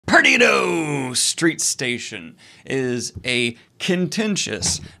Perdido! Street Station is a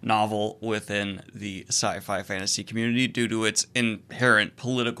contentious novel within the sci-fi fantasy community due to its inherent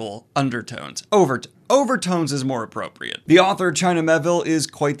political undertones. Overtones is more appropriate. The author, China Melville, is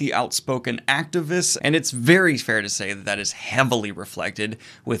quite the outspoken activist, and it's very fair to say that that is heavily reflected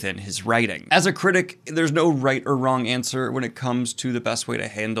within his writing. As a critic, there's no right or wrong answer when it comes to the best way to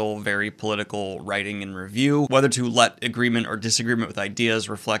handle very political writing and review. Whether to let agreement or disagreement with ideas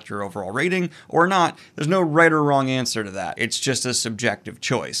reflect your overall rating or not, there's no right or wrong answer to that. It's just a subjective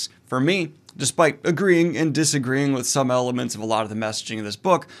choice. For me, despite agreeing and disagreeing with some elements of a lot of the messaging of this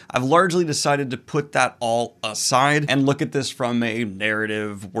book, I've largely decided to put that all aside and look at this from a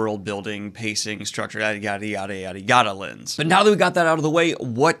narrative, world building, pacing, structure, yada yada yada yada yada lens. But now that we got that out of the way,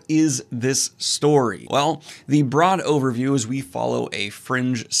 what is this story? Well, the broad overview is we follow a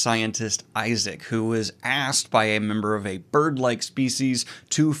fringe scientist, Isaac, who is asked by a member of a bird-like species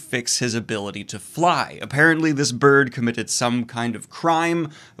to fix his ability to fly. Apparently, this bird committed some kind of crime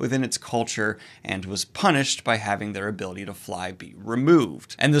within its culture and was punished by having their ability to fly be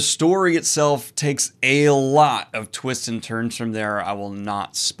removed. And the story itself takes a lot of twists and turns from there I will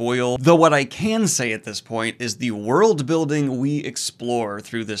not spoil. Though what I can say at this point is the world building we explore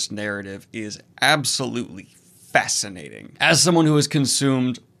through this narrative is absolutely fascinating. As someone who has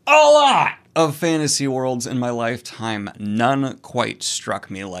consumed a lot of fantasy worlds in my lifetime, none quite struck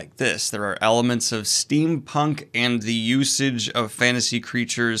me like this. There are elements of steampunk and the usage of fantasy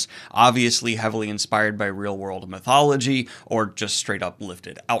creatures, obviously heavily inspired by real-world mythology, or just straight up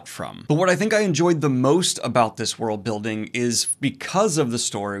lifted out from. But what I think I enjoyed the most about this world building is because of the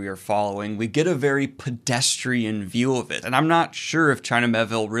story we are following, we get a very pedestrian view of it. And I'm not sure if China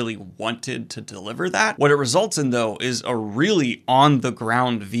Melville really wanted to deliver that. What it results in, though, is a really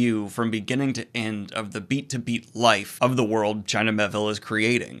on-the-ground view from beginning to end of the beat-to-beat life of the world China Melville is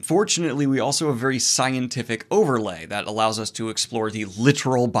creating. Fortunately, we also have a very scientific overlay that allows us to explore the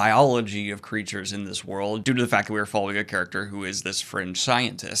literal biology of creatures in this world due to the fact that we are following a character who is this fringe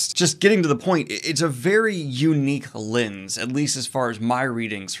scientist. Just getting to the point, it's a very unique lens, at least as far as my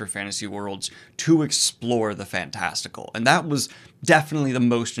readings for fantasy worlds, to explore the fantastical. And that was definitely the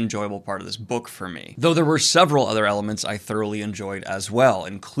most enjoyable part of this book for me. Though there were several other elements I thoroughly enjoyed as well,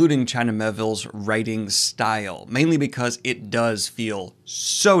 including China Melville's writing style, mainly because it does feel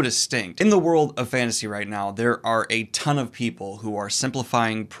so distinct. In the world of fantasy right now, there are a ton of people who are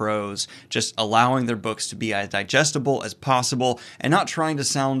simplifying prose, just allowing their books to be as digestible as possible, and not trying to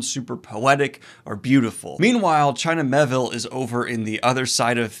sound super poetic or beautiful. Meanwhile, China Melville is over in the other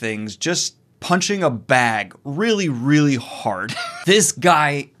side of things, just punching a bag really, really hard. This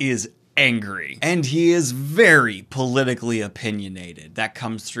guy is angry, and he is very politically opinionated. That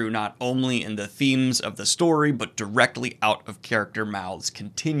comes through not only in the themes of the story, but directly out of character mouths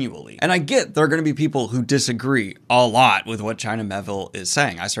continually. And I get there are going to be people who disagree a lot with what China Melville is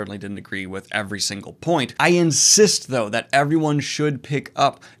saying. I certainly didn't agree with every single point. I insist, though, that everyone should pick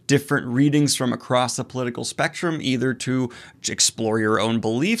up different readings from across the political spectrum, either to explore your own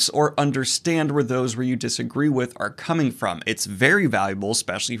beliefs or understand where those where you disagree with are coming from. It's very valuable,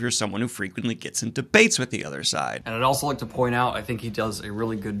 especially if you're someone who frequently gets in debates with the other side. And I'd also like to point out, I think he does a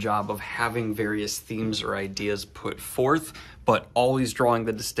really good job of having various themes or ideas put forth, but always drawing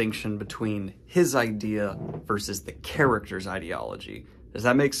the distinction between his idea versus the character's ideology. Does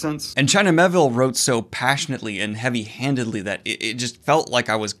that make sense? And China Melville wrote so passionately and heavy-handedly that it just felt like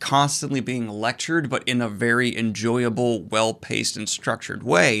I was constantly being lectured, but in a very enjoyable, well-paced and structured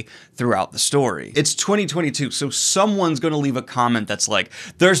way throughout the story. It's 2022, so someone's gonna leave a comment that's like,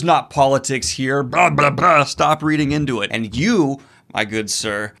 there's not politics here, blah, blah, blah, stop reading into it. And you, my good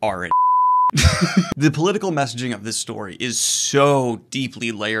sir, are an The political messaging of this story is so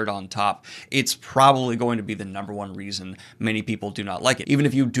deeply layered on top, it's probably going to be the #1 reason many people do not like it. Even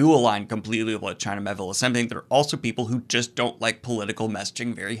if you do align completely with what China Melville is saying, there are also people who just don't like political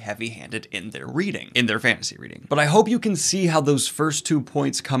messaging very heavy-handed in their reading, in their fantasy reading. But I hope you can see how those first 2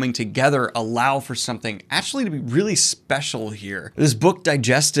 points coming together allow for something actually to be really special here. This book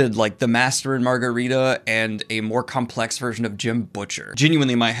digested like The Master and Margarita and a more complex version of Jim Butcher.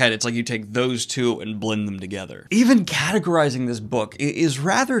 Genuinely in my head, it's like you take those two and blend them together. Even categorizing this book is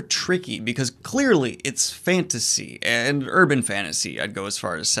rather tricky because clearly it's fantasy and urban fantasy, I'd go as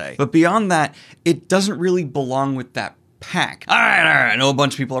far as say. But beyond that, it doesn't really belong with that pack. All right, I know a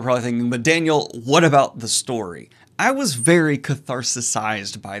bunch of people are probably thinking, but Daniel, what about the story? I was very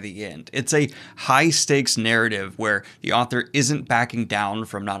catharsisized by the end. It's a high-stakes narrative where the author isn't backing down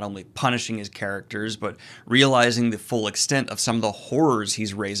from not only punishing his characters, but realizing the full extent of some of the horrors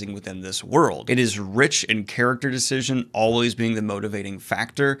he's raising within this world. It is rich in character decision always being the motivating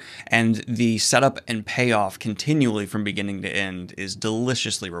factor, and the setup and payoff continually from beginning to end is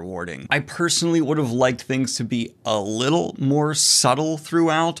deliciously rewarding. I personally would have liked things to be a little more subtle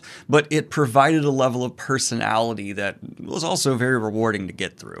throughout, but it provided a level of personality that was also very rewarding to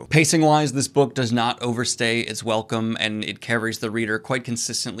get through. Pacing-wise, this book does not overstay its welcome, and it carries the reader quite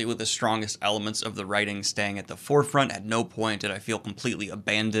consistently with the strongest elements of the writing staying at the forefront. At no point did I feel completely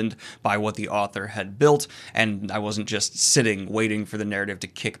abandoned by what the author had built, and I wasn't just sitting waiting for the narrative to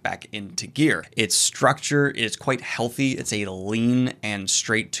kick back into gear. Its structure is quite healthy. It's a lean and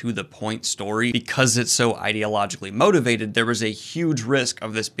straight to the point story. Because it's so ideologically motivated, there was a huge risk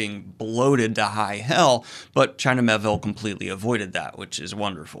of this being bloated to high hell, but China Melville completely avoided that, which is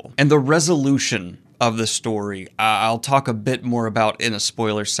wonderful. And the resolution of the story, I'll talk a bit more about in a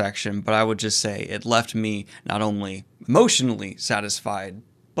spoiler section, but I would just say it left me not only emotionally satisfied,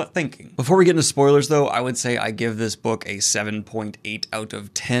 but thinking. Before we get into spoilers though, I would say I give this book a 7.8 out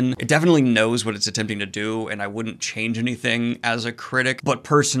of 10. It definitely knows what it's attempting to do, and I wouldn't change anything as a critic, but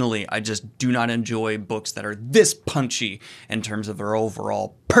personally, I just do not enjoy books that are this punchy in terms of their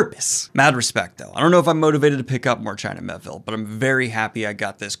overall purpose. Mad respect though. I don't know if I'm motivated to pick up more China Melville, but I'm very happy I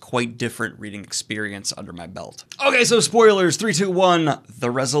got this quite different reading experience under my belt. Okay, so spoilers, 3, 2, 1, the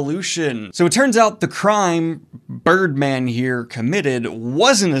resolution. So it turns out the crime Birdman here committed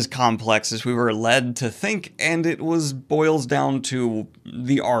wasn't as complex as we were led to think, and it boils down to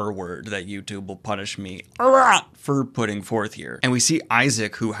the R word that YouTube will punish me a lot for putting forth here. And we see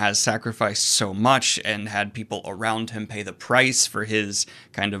Isaac, who has sacrificed so much and had people around him pay the price for his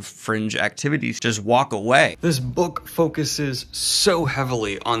kind of fringe activities, just walk away. This book focuses so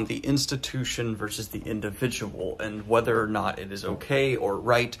heavily on the institution versus the individual, and whether or not it is okay or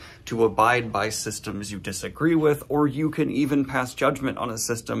right to abide by systems you disagree with, or you can even pass judgment on a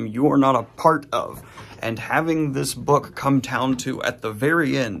system you are not a part of. And having this book come down to, at the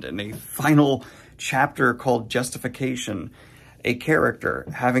very end, in a final chapter called Justification, a character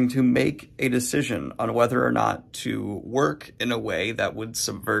having to make a decision on whether or not to work in a way that would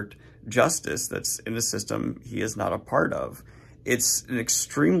subvert justice that's in a system he is not a part of. It's an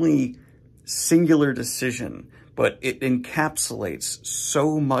extremely singular decision, but it encapsulates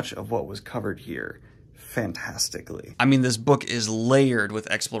so much of what was covered here fantastically. I mean, this book is layered with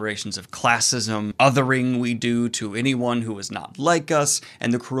explorations of classism, othering we do to anyone who is not like us,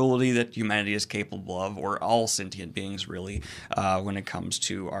 and the cruelty that humanity is capable of, or all sentient beings really, when it comes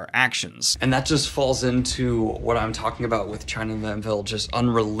to our actions. And that just falls into what I'm talking about with China Melville just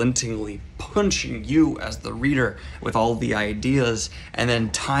unrelentingly punching you as the reader with all the ideas, and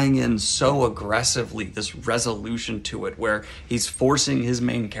then tying in so aggressively this resolution to it, where he's forcing his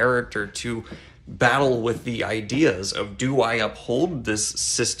main character to battle with the ideas of, do I uphold this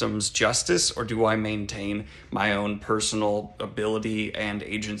system's justice, or do I maintain my own personal ability and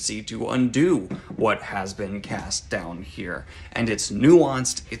agency to undo what has been cast down here? And it's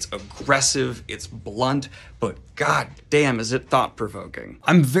nuanced, it's aggressive, it's blunt, but god damn is it thought-provoking.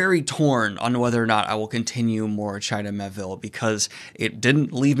 I'm very torn on whether or not I will continue more China Melville, because it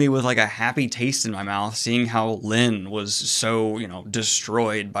didn't leave me with like a happy taste in my mouth seeing how Lynn was so,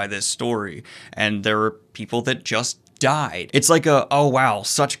 destroyed by this story, and there were people that just died. It's like oh wow,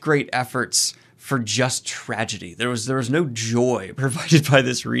 such great efforts for just tragedy. There was no joy provided by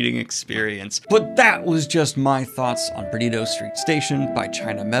this reading experience. But that was just my thoughts on Perdido Street Station by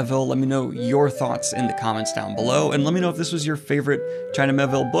China Melville. Let me know your thoughts in the comments down below, and let me know if this was your favorite China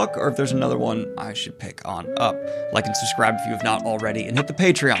Melville book, or if there's another one I should pick on up. Like and subscribe if you have not already, and hit the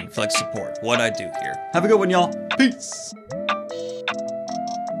Patreon if you'd like to support what I do here. Have a good one, y'all. Peace.